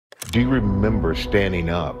Do you remember standing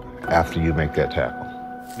up after you make that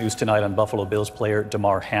tackle? News tonight on Buffalo Bills player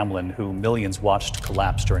Damar Hamlin, who millions watched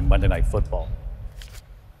collapse during Monday Night Football.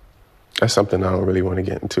 That's something I don't really want to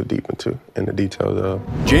get too deep in the details of.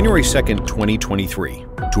 January 2nd, 2023.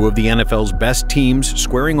 Two of the NFL's best teams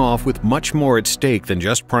squaring off with much more at stake than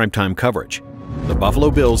just primetime coverage. The Buffalo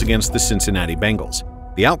Bills against the Cincinnati Bengals.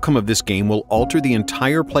 The outcome of this game will alter the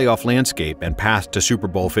entire playoff landscape and path to Super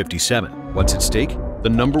Bowl 57. What's at stake? The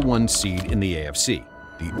 #1 seed in the AFC.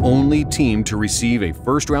 The only team to receive a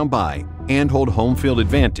first-round bye and hold home field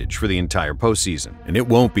advantage for the entire postseason. And it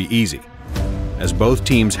won't be easy, as both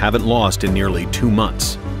teams haven't lost in nearly 2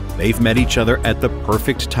 months. They've met each other at the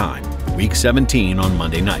perfect time, Week 17 on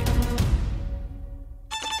Monday night.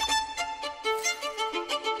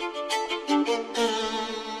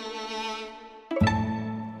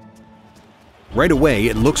 Right away,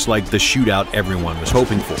 it looks like the shootout everyone was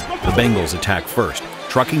hoping for. The Bengals attack first,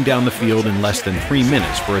 trucking down the field in less than 3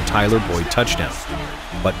 minutes for a Tyler Boyd touchdown.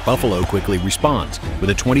 But Buffalo quickly responds with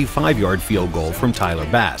a 25-yard field goal from Tyler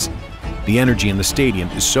Bass. The energy in the stadium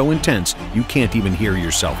is so intense you can't even hear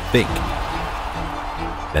yourself think.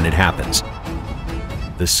 Then it happens.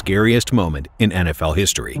 The scariest moment in NFL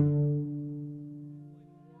history.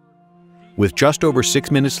 With just over 6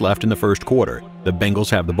 minutes left in the first quarter, the Bengals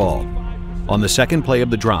have the ball. On the second play of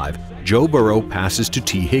the drive, Joe Burrow passes to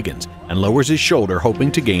T. Higgins and lowers his shoulder,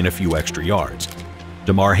 hoping to gain a few extra yards.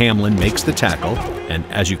 Damar Hamlin makes the tackle, and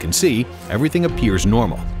as you can see, everything appears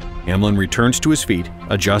normal. Hamlin returns to his feet,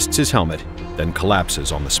 adjusts his helmet, then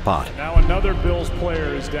collapses on the spot. Now another Bills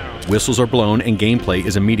player is down. Whistles are blown and gameplay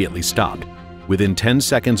is immediately stopped. Within 10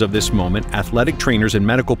 seconds of this moment, athletic trainers and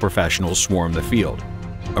medical professionals swarm the field.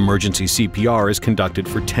 Emergency CPR is conducted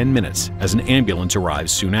for 10 minutes as an ambulance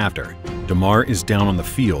arrives soon after. Damar is down on the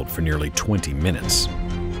field for nearly 20 minutes.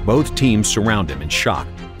 Both teams surround him in shock,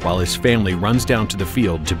 while his family runs down to the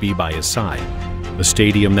field to be by his side. The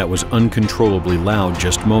stadium that was uncontrollably loud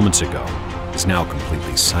just moments ago is now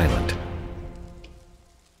completely silent.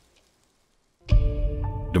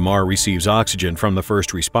 Damar receives oxygen from the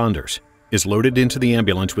first responders, is loaded into the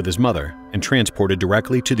ambulance with his mother, and transported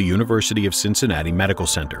directly to the University of Cincinnati Medical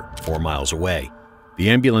Center, 4 miles away. The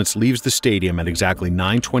ambulance leaves the stadium at exactly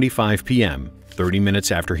 9:25 p.m., 30 minutes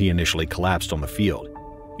after he initially collapsed on the field.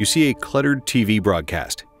 You see a cluttered TV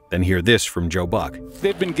broadcast, then hear this from Joe Buck.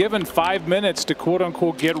 They've been given 5 minutes to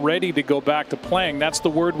quote-unquote get ready to go back to playing. That's the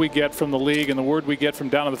word we get from the league and the word we get from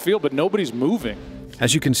down on the field, but nobody's moving.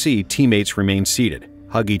 As you can see, teammates remain seated,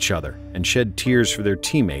 hug each other, and shed tears for their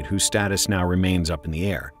teammate whose status now remains up in the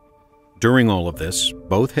air. During all of this,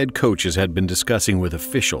 both head coaches had been discussing with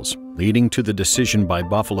officials, leading to the decision by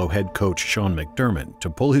Buffalo head coach Sean McDermott to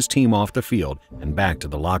pull his team off the field and back to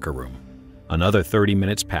the locker room. Another 30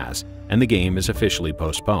 minutes pass, and the game is officially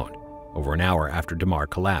postponed, over an hour after Damar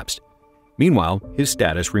collapsed. Meanwhile, his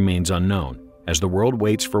status remains unknown, as the world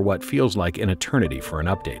waits for what feels like an eternity for an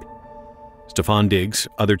update. Stefon Diggs,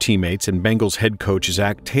 other teammates, and Bengals head coach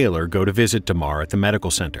Zach Taylor go to visit Damar at the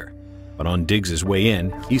medical center. But on Diggs' way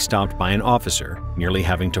in, he's stopped by an officer, nearly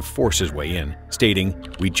having to force his way in, stating,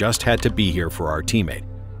 "We just had to be here for our teammate."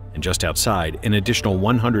 And just outside, an additional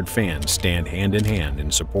 100 fans stand hand in hand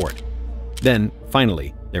in support. Then,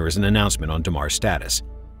 finally, there is an announcement on Damar's status.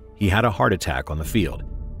 He had a heart attack on the field.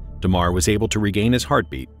 Damar was able to regain his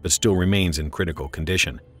heartbeat, but still remains in critical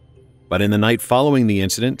condition. But in the night following the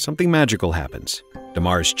incident, something magical happens.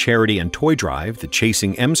 Damar's charity and toy drive, the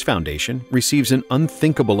Chasing M's Foundation, receives an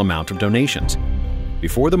unthinkable amount of donations.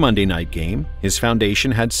 Before the Monday night game, his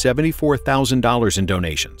foundation had $74,000 in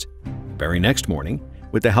donations. The very next morning,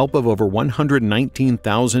 with the help of over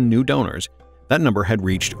 119,000 new donors, that number had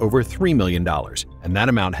reached over $3 million, and that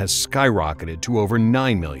amount has skyrocketed to over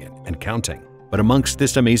 $9 million and counting. But amongst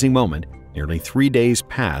this amazing moment, nearly 3 days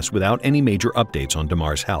pass without any major updates on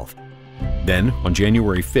Damar's health. Then, on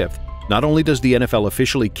January 5th, not only does the NFL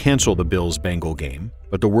officially cancel the Bills-Bengal game,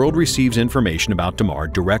 but the world receives information about Damar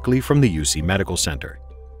directly from the UC Medical Center.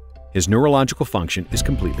 His neurological function is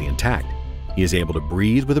completely intact. He is able to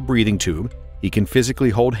breathe with a breathing tube, he can physically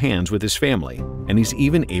hold hands with his family, and he's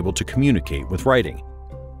even able to communicate with writing.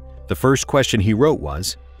 The first question he wrote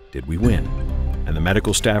was, "Did we win?" And the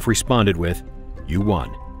medical staff responded with, "You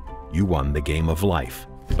won. You won the game of life."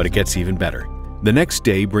 But it gets even better. The next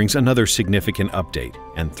day brings another significant update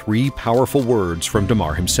and 3 powerful words from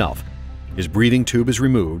Damar himself. His breathing tube is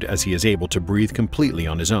removed as he is able to breathe completely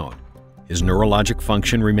on his own. His neurologic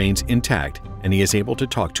function remains intact and he is able to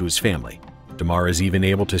talk to his family. Damar is even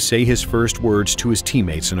able to say his first words to his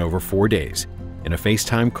teammates in over 4 days. In a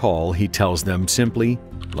FaceTime call, he tells them simply,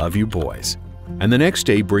 "Love you boys." And the next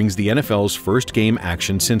day brings the NFL's first game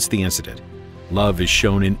action since the incident. Love is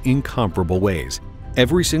shown in incomparable ways.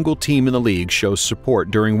 Every single team in the league shows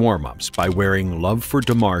support during warm-ups by wearing Love for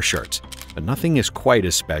Damar shirts, but nothing is quite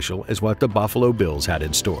as special as what the Buffalo Bills had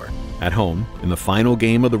in store. At home, in the final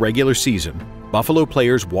game of the regular season, Buffalo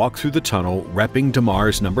players walk through the tunnel repping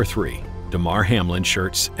Damar's number 3, Damar Hamlin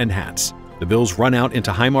shirts and hats. The Bills run out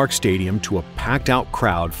into Highmark Stadium to a packed-out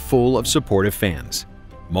crowd full of supportive fans.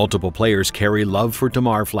 Multiple players carry Love for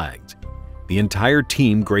Damar flags. The entire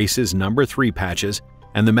team graces number 3 patches,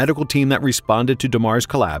 and the medical team that responded to Damar's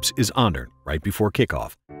collapse is honored right before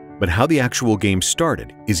kickoff. But how the actual game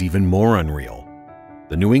started is even more unreal.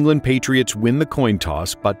 The New England Patriots win the coin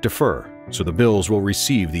toss but defer, so the Bills will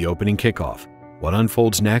receive the opening kickoff. What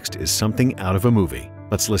unfolds next is something out of a movie.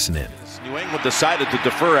 Let's listen in. New England decided to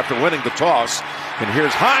defer after winning the toss. And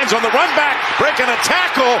here's Hines on the run back, breaking a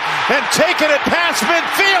tackle and taking it past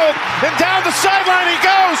midfield. And down the sideline he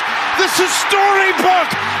goes. This is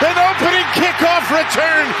storybook. An opening kickoff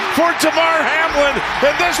return for Damar Hamlin.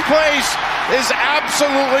 And this place is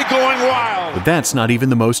absolutely going wild. But that's not even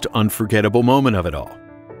the most unforgettable moment of it all.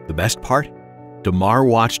 The best part? Damar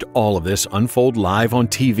watched all of this unfold live on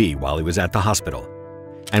TV while he was at the hospital.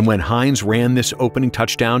 And when Hines ran this opening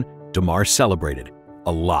touchdown, Damar celebrated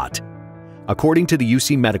a lot. According to the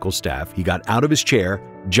UC medical staff, he got out of his chair,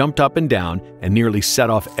 jumped up and down, and nearly set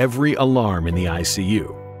off every alarm in the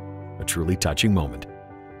ICU. A truly touching moment.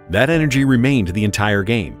 That energy remained the entire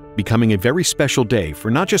game, becoming a very special day for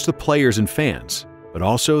not just the players and fans, but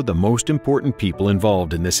also the most important people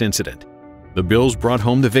involved in this incident. The Bills brought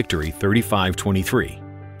home the victory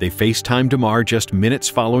 35-23. They FaceTimed Damar just minutes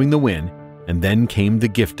following the win, and then came the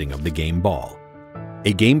gifting of the game ball.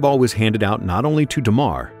 A game ball was handed out not only to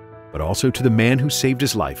Damar, but also to the man who saved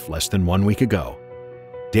his life less than 1 week ago.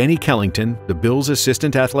 Danny Kellington, the Bills'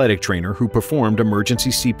 assistant athletic trainer who performed emergency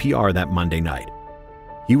CPR that Monday night.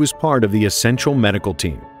 He was part of the essential medical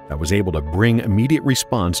team that was able to bring immediate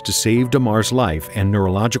response to save Damar's life and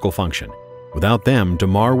neurological function. Without them,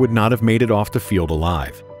 Damar would not have made it off the field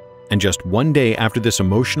alive. And just 1 day after this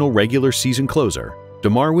emotional regular season closer,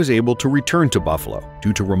 Damar was able to return to Buffalo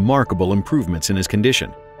due to remarkable improvements in his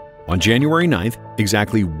condition. On January 9th,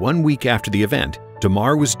 exactly 1 week after the event,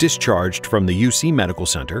 Damar was discharged from the UC Medical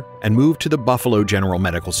Center and moved to the Buffalo General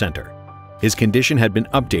Medical Center. His condition had been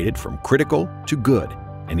updated from critical to good,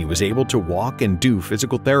 and he was able to walk and do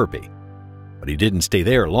physical therapy. But he didn't stay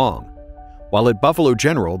there long. While at Buffalo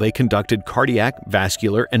General, they conducted cardiac,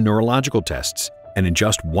 vascular, and neurological tests, and in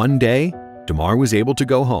just 1 day, Damar was able to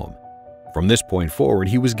go home. From this point forward,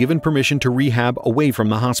 he was given permission to rehab away from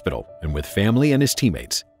the hospital and with family and his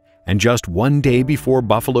teammates. And just 1 day before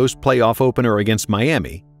Buffalo's playoff opener against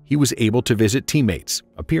Miami, he was able to visit teammates,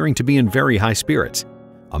 appearing to be in very high spirits.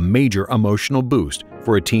 A major emotional boost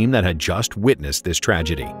for a team that had just witnessed this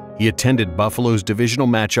tragedy. He attended Buffalo's divisional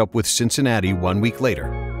matchup with Cincinnati 1 week later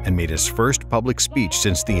and made his first public speech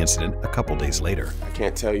since the incident a couple days later. I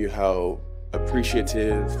can't tell you how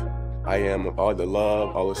appreciative I am of all the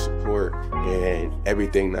love, all the support, and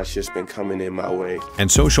everything that's just been coming in my way. And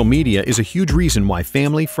social media is a huge reason why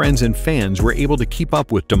family, friends, and fans were able to keep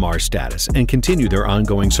up with Damar's status and continue their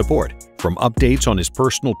ongoing support. From updates on his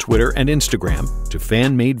personal Twitter and Instagram to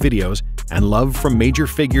fan-made videos and love from major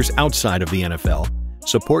figures outside of the NFL,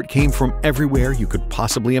 support came from everywhere you could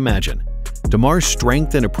possibly imagine. Damar's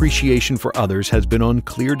strength and appreciation for others has been on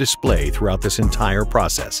clear display throughout this entire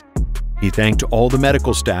process. He thanked all the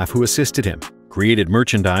medical staff who assisted him, created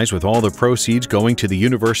merchandise with all the proceeds going to the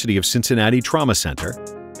University of Cincinnati Trauma Center,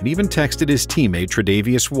 and even texted his teammate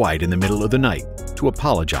Tre'Davious White in the middle of the night to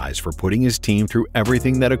apologize for putting his team through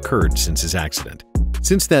everything that occurred since his accident.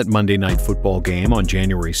 Since that Monday Night Football game on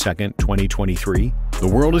January 2nd, 2023, the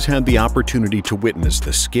world has had the opportunity to witness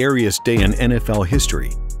the scariest day in NFL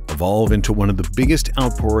history evolve into one of the biggest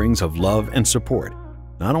outpourings of love and support,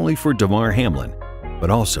 not only for Damar Hamlin, but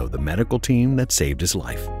also the medical team that saved his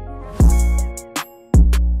life.